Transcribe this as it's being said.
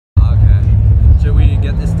Should we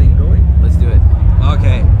get this thing going? Let's do it.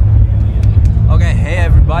 Okay. Okay, hey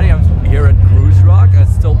everybody, I'm here at Groezrock.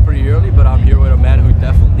 It's still pretty early, but I'm here with a man who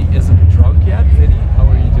definitely isn't drunk yet. Vinny, how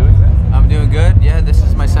are you doing, man? I'm doing good. Yeah, this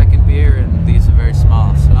is my second beer, and these are very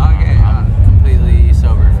small, so okay, I'm completely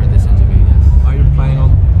sober for this interview. Yes. Are you planning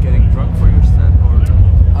on getting drunk for your set, or?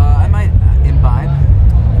 I might imbibe.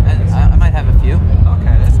 I might have a few.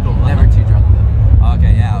 Okay, that's cool. Never too drunk though.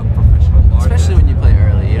 Okay, yeah, professional artist. Especially when you play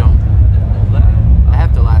early, you don't. I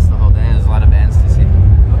have to last the whole day. There's a lot of bands to see.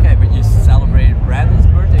 Okay, but you celebrated Brandon's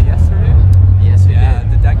birthday yesterday? Yes, we did.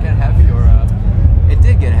 Did that get heavy, or? It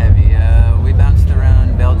did get heavy. We bounced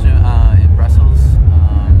around Belgium, in Brussels,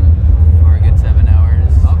 for a good 7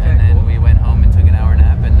 hours. Okay, and then cool. we went home and took an hour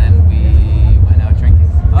nap, and then we went out drinking.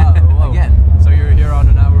 Oh, Again. So you're here on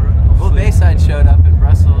an hour? Well, Bayside showed up in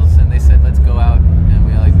Brussels, and they said, "Let's go out." And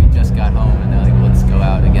we just got home, and they're like, "Let's go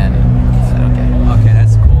out again." And I said, "Okay." Okay,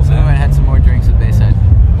 that's cool. So we went and had some more drinks with Bayside.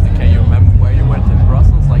 Can you remember where you went in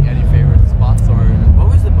Brussels? Like any favorite spots, or? What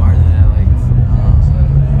was the bar that I liked?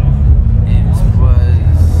 It was.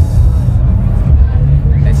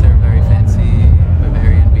 They serve very fancy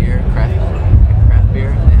Bavarian beer, craft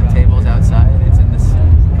beer. They have tables outside. It's in this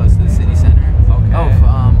close to the city center. Okay. Oh,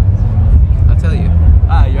 I'll tell you.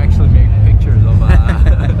 You actually make pictures of.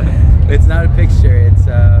 It's not a picture. It's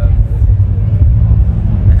I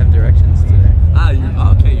have directions today.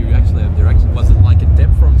 Okay. You actually have directions. Was it like a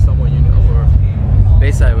tip from someone you know, or?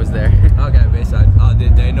 Bayside was there. Okay, Bayside.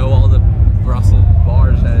 Did they know all the Brussels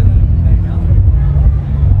bars and?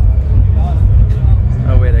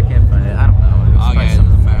 Oh wait, I can't find it. I don't know. It was by Okay, some,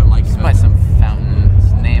 doesn't matter. Like it's by some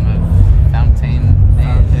fountain's name of fountain.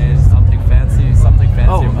 something fancy. Something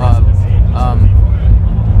fancy. in Brussels.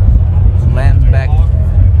 Lambeck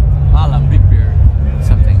Lambic beer.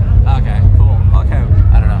 something. Okay, cool. Okay.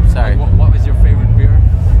 I don't know. Sorry. What was your favorite beer?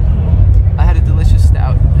 I had a delicious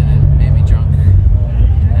stout, and it made me drunk,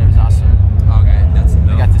 and it was awesome. Okay, that's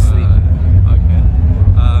enough. I got to sleep. Okay.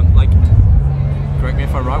 Correct me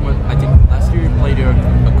if I'm wrong, but I think last year you played your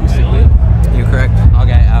acoustically. You're correct.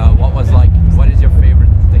 Okay. What is your favorite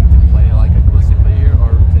thing to play, like acoustically here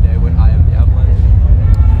or today with I Am the Avalanche?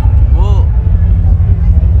 Well,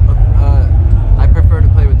 I prefer to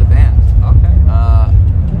play with the band. Okay.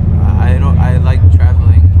 I like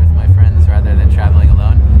traveling with my friends rather than traveling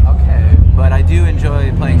alone. Okay. But I do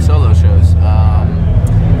enjoy playing solo shows.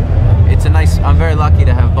 I'm very lucky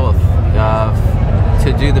to have both.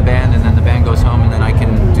 To do the band, and then the band goes home, and then I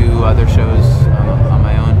can do other shows on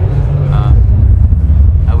my own.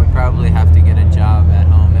 I would probably have to get a job at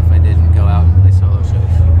home if I didn't go out and play solo shows.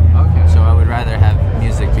 Okay. So I would rather have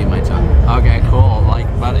music be my job. Okay, cool.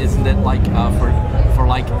 But isn't it like for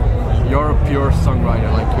like you're a pure songwriter?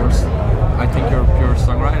 I think you're a pure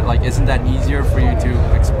songwriter. Like, isn't that easier for you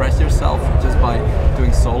to express yourself just by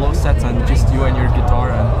doing solo sets and just you and your guitar?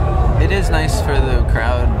 And It is nice for the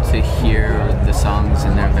crowd to hear the songs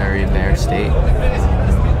in their very bare state.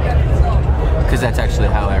 Because that's actually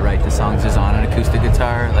how I write the songs, is on an acoustic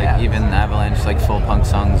guitar. Even Avalanche, full punk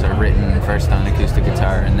songs are written first on an acoustic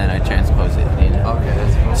guitar, and then I transpose it. Okay,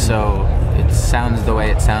 that's cool. So it sounds the way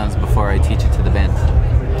it sounds before I teach it to the band.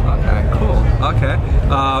 Okay, cool. Okay.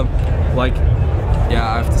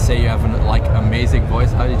 I have to say you have an amazing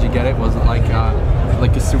voice. How did you get it? Was it like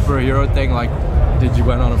a superhero thing? Did you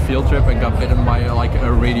went on a field trip and got bitten by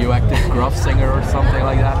a radioactive gruff singer or something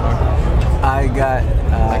like that? Or I got.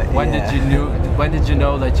 when did you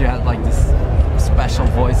know that you had this special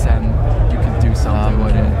voice and you could do something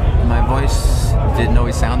with it? My voice didn't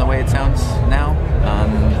always sound the way it sounds now.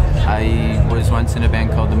 I was once in a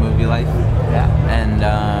band called The Movie Life. Yeah. And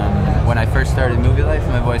when I first started Movie Life,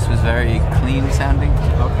 my voice was very clean sounding.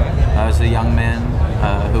 Okay. I was a young man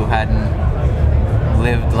who hadn't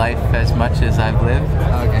lived life as much as I've lived.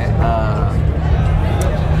 Okay.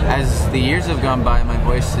 As the years have gone by, my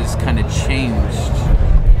voice has kind of changed.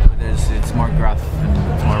 It's more gruff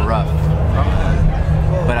and it's more rough.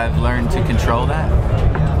 But I've learned to control that.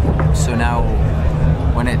 So now,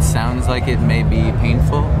 when it sounds like it may be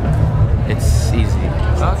painful, it's easy.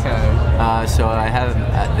 Okay. So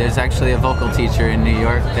there's actually a vocal teacher in New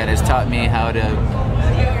York that has taught me how to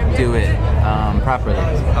do it properly.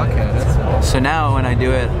 Okay, that's cool. So now when I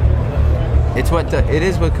do it, it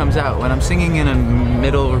is what comes out. When I'm singing in a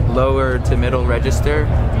lower to middle register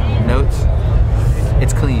notes,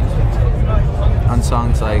 it's clean. On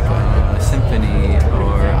songs like Symphony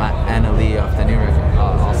or Anna Lee off the new record.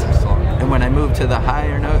 Awesome song. And when I move to the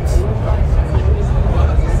higher notes,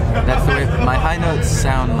 that's the way my high notes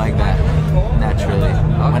sound like that naturally.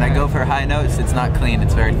 Okay. When I go for high notes, it's not clean,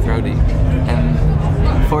 it's very throaty. And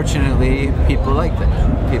fortunately, people like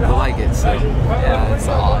that. people like it. So Yeah, it's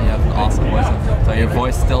all, you have an awesome voice. So your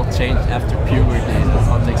voice still changed after puberty. That's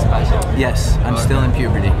something special. yes, I'm still in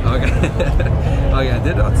puberty. Okay. Okay, I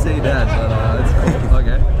did not say that, but it's cool.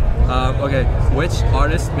 Okay. Okay, which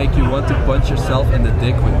artists make you want to punch yourself in the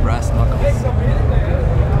dick with brass knuckles?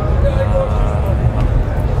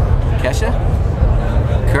 Kesha?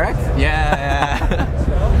 Correct? Yeah.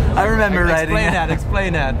 I remember writing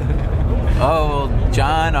Explain that. Oh, well,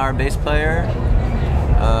 John, our bass player,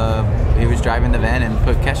 he was driving the van and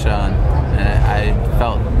put Kesha on. And I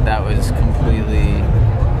felt that was completely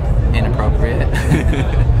inappropriate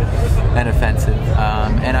and offensive.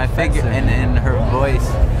 And I figured, and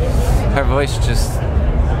her voice just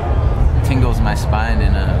tingles my spine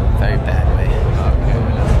in a very bad way.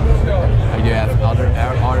 Do you have other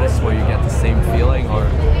artists where you get the same feeling, or?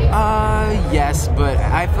 Yes, but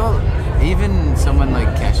I felt even someone like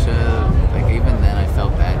Kesha, like even then I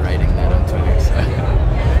felt bad writing that on Twitter. So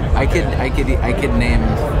I could name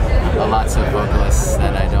lots of vocalists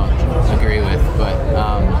that I don't agree with, but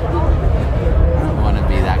I want to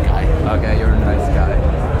be that guy. Okay, you're a nice guy.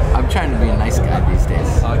 I'm trying to be a nice guy these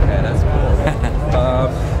days. Okay, that's cool.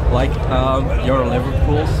 You're a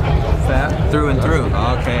Liverpool fan Through and through.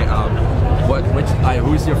 Okay.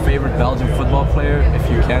 Who's your favorite Belgian football player? If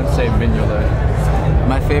you can't say Mignolet.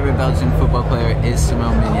 My favorite Belgian football player is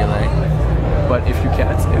Simone Mignolet. But if you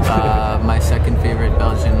can't say my second favorite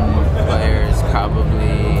Belgian player is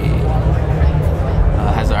probably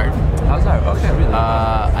Hazard. Hazard, okay, really?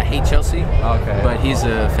 I hate Chelsea, but he's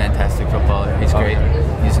a fantastic footballer. He's great.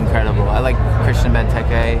 He's incredible. I like Christian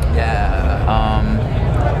Benteke. Yeah.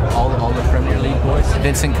 All the Premier League boys.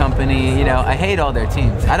 Vincent Kompany. You know, I hate all their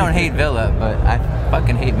teams. I don't hate Villa, but I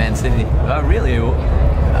fucking hate Man City. Really?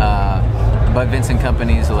 But Vincent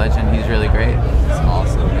Kompany is a legend. He's really great. That's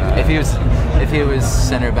awesome. If he was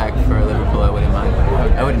center back for Liverpool, I wouldn't mind.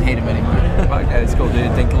 Okay. I wouldn't hate him anymore. Okay, it's cool. Do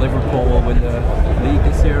you think Liverpool will win the league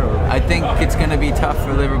this year? Or? I think it's going to be tough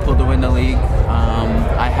for Liverpool to win the league.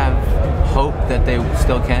 I have hope that they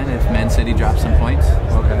still can if Man City drops some points.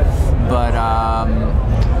 Okay. But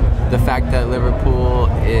the fact that Liverpool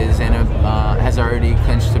is has already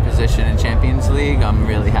clinched a position in Champions League, I'm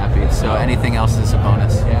really happy. So anything else is a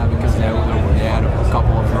bonus. Yeah, because they had a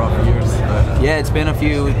couple of rough years. Yeah, it's been a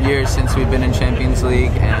few years since we've been in Champions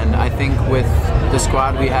League, and I think with the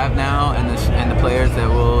squad we have now and the players that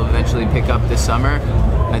will eventually pick up this summer,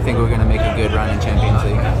 I think we're going to make a good run in Champions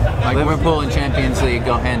League. Like Liverpool and Champions League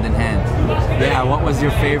go hand in hand. Yeah, what was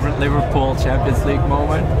your favorite Liverpool Champions League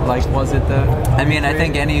moment? Like, was it the... I mean, I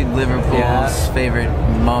think any Liverpool's favorite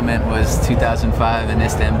moment was 2005 in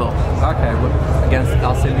Istanbul. Okay, against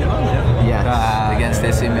AC Milan? Yeah, against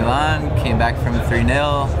AC Milan, came back from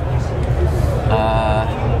 3-0.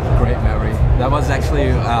 Great memory. That was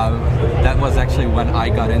actually when I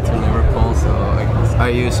got into Liverpool. So are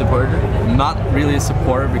you a supporter? Not really a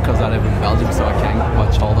supporter because I live in Belgium, so I can't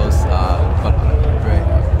watch all those. But right,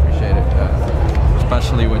 I appreciate it,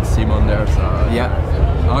 especially with Simon there. So yeah.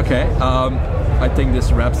 Okay. I think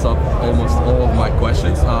this wraps up almost all of my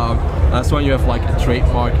questions. Last one, you have like a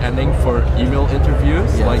trademark ending for email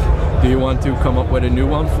interviews. Yes. Like, do you want to come up with a new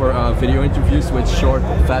one for video interviews with short,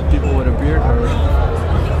 fat people with a beard? Or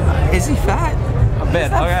is he fat? A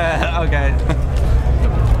bit. Okay.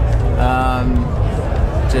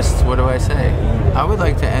 Just what do I say? I would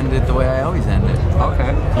like to end it the way I always end it.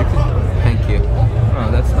 Okay. You can. Thank you. Oh,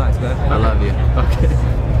 that's nice, man. I love you. Okay.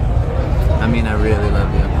 I mean, I really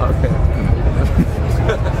love you. Okay.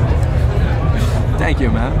 Thank you,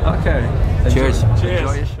 man. Okay. Cheers.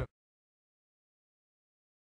 Enjoy your show.